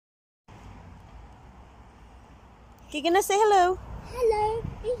You're gonna say hello. Hello,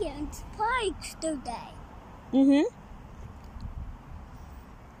 we're going to play today.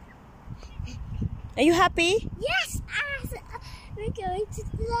 Are you happy? Yes, we're going to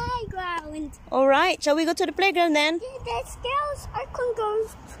the playground. Alright, shall we go to the playground then? Yeah, there's girls. I can go.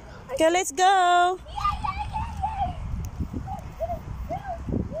 Okay, let's go.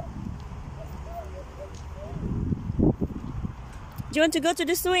 Do you want to go to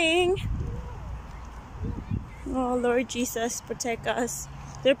the swing? Oh, Lord Jesus, protect us.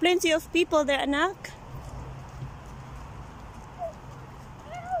 There are plenty of people there, anak.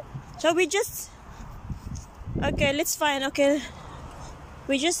 Shall we just... Okay, let's find. Okay.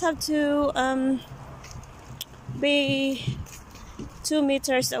 We just have to be 2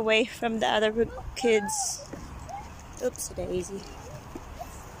 meters away from the other kids. Oops, daisy.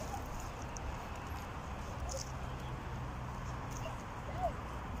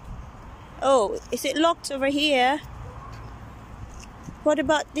 Oh, is it locked over here? What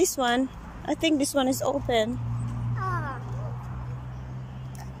about this one? I think this one is open.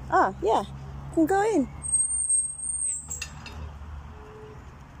 Ah, yeah. You can go in.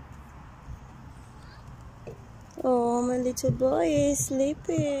 Oh, my little boy is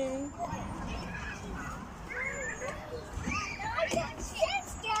sleeping.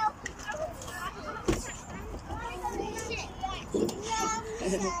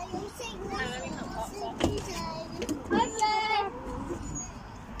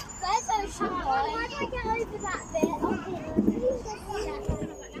 Why do I get over that bit?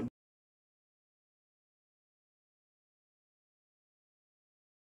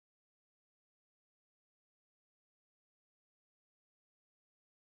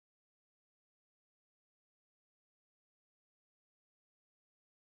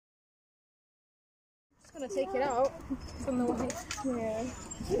 It's gonna take it out from the way. Yeah.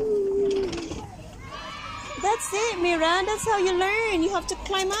 That's it, Mira. That's how you learn. You have to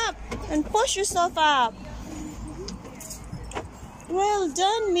climb up and push yourself up. Well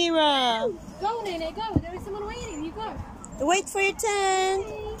done, Mira. Go, Nene, go. There is someone waiting. You go. Wait for your turn.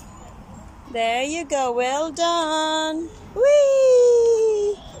 There you go. Well done.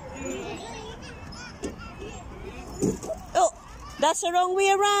 Whee! Oh, that's the wrong way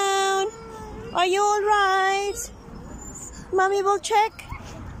around. Are you all right? Mommy will check.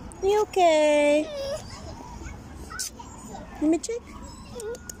 You okay? Let me check.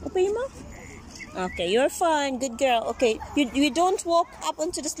 Open your mouth. Okay, you're fine. Good girl. Okay, you don't walk up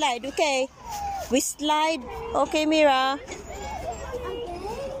onto the slide, okay? We slide. Okay, Mira.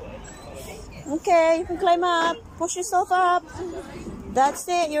 Okay, you can climb up. Push yourself up. That's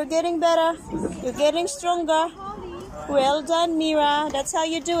it. You're getting better. You're getting stronger. Well done, Mira. That's how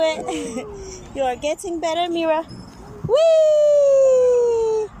you do it. You are getting better, Mira.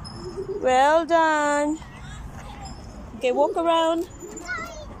 Whee! Well done. Okay, walk around.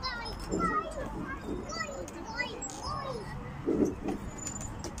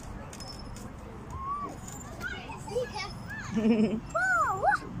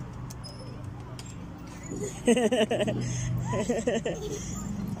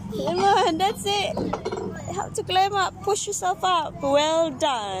 Come on, that's it. You have to climb up. Push yourself up. Well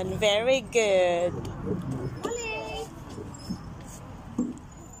done. Very good.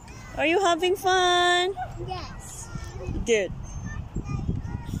 Are you having fun? Yes. Good.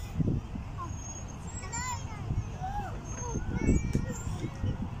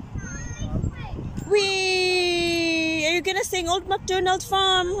 Whee! Are you gonna sing Old MacDonald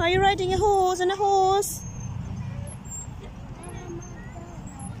Farm? Are you riding a horse on a horse?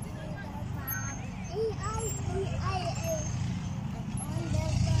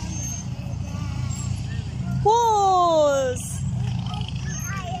 Horse!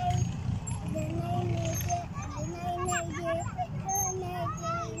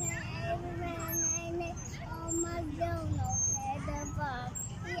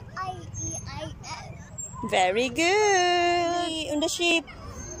 Very good. On the sheep.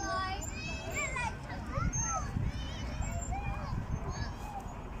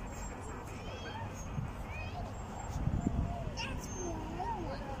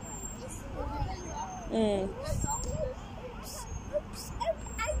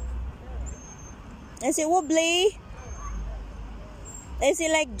 Is it wobbly? Is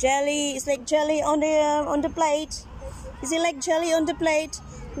it like jelly? It's like jelly on the plate. Is it like jelly on the plate?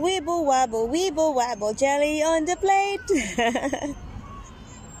 Weeble wobble, jelly on the plate.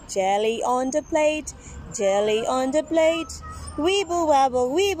 Jelly on the plate, jelly on the plate. Weeble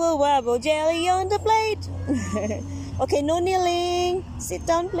wobble, jelly on the plate. Okay, no kneeling. Sit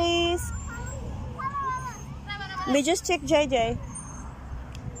down, please. Let me just check JJ.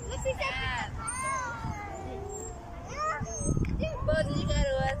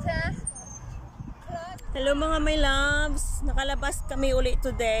 Hello mga my loves. Nakalabas kami uli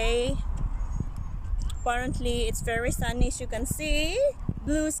today. Apparently, it's very sunny as you can see.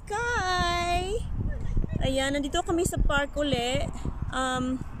 Blue sky. Ayan, nandito kami sa park uli.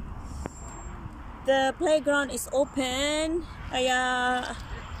 The playground is open. Kaya,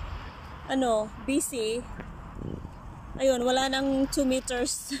 busy. Ayun, wala nang 2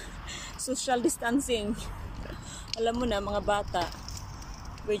 meters social distancing. Alam mo na, mga bata.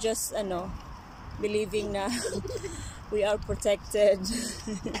 We're just, believing na we are protected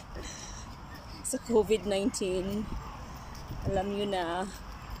sa COVID-19. Alam nyo na.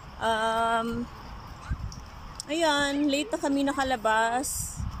 Ayan, late na kami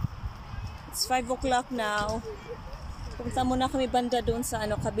nakalabas. It's 5 o'clock now. Pumunta muna kami banda doon sa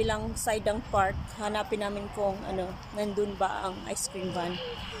kabilang side ng park. Hanapin namin kung nandun ba ang ice cream van.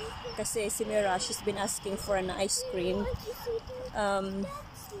 Kasi si Mira, she's been asking for an ice cream.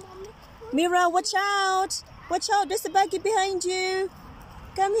 Mira, watch out! Watch out, there's a baggy behind you.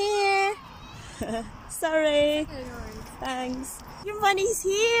 Come here. Sorry. Thanks. Your money's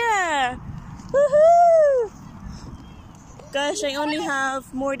here. Woohoo! Gosh, I only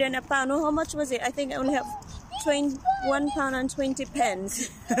have more than a pound. Oh, how much was it? I think I only have 1 pound and 20 pence.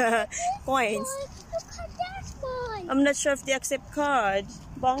 Coins. Look at that one. I'm not sure if they accept card.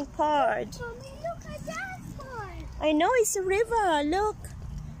 Bank card. Mommy, look at that one. I know, it's a river. Look.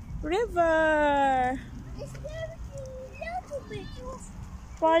 River. It's very little bit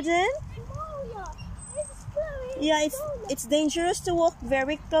Pardon? smaller. It's very Yeah, smaller. it's dangerous to walk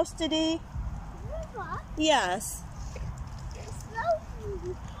very close to the... River. Yes.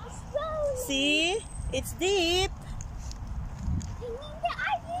 Slowly. Slowly. See? It's deep.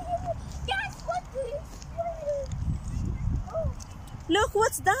 That's what oh, Look,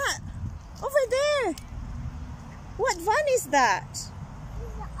 what's that? Over there. What van is that?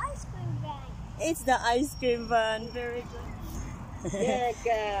 it's the ice cream van. It's the ice cream van. Very good. Good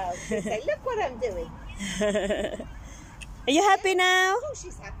girl. She say, look what I'm doing. Are you happy now? Oh,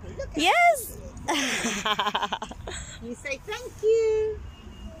 she's happy. Look at Yes. you. Say thank you.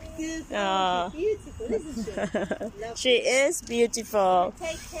 Good girl. Aw. She's beautiful, isn't she? Lovely. She is beautiful.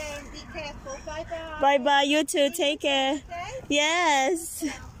 Take care and be careful. Bye bye. Bye bye, you too. Take care. Okay? Yes.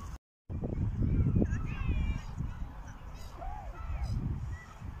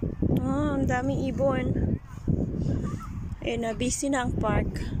 Oh, ang daming ibon. Ayun na, busy na ang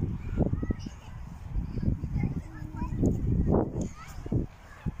park.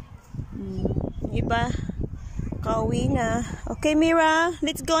 Iba, kauwi na. Okay, Mira,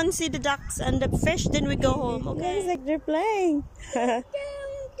 let's go and see the ducks and the fish, then we go home. Okay, it's like they're playing. There's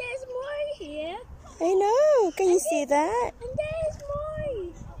more here. I know. Can you see that? And there's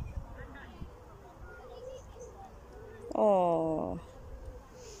more. Oh,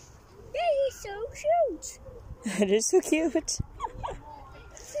 That is so cute. they're so cute. The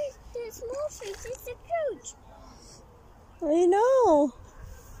small fish is so cute. I know.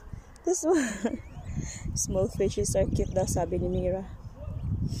 This one. Small fishes are cute daw, sabi ni Mira.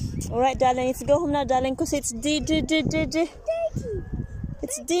 Alright, darling, let's go home now, darling, because it's Daddy.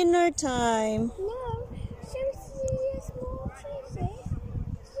 it's dinner time. No. So see the small fishes.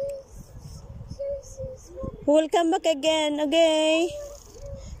 See small. We'll come back again, okay?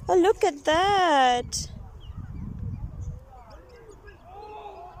 Oh, look at that.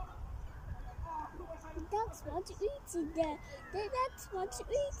 The ducks want to eat it there. The ducks want to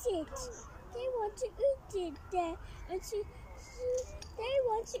eat it. They want to eat it there. And they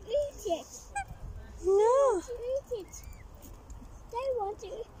want to eat it. No. To eat it. They want to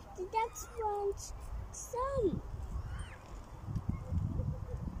eat. The ducks want some.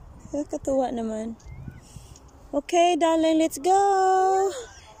 Katuwa naman. Okay, darling, let's go.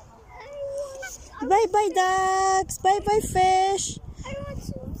 Bye-bye, ducks. Bye-bye, fish. I want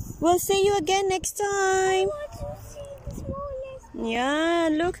to. We'll see you again next I time. want to see the smallest. Yeah,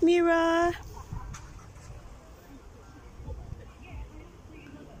 look, Mira.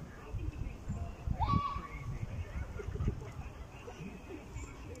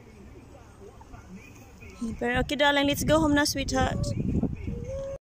 Okay, darling, let's go home now, sweetheart.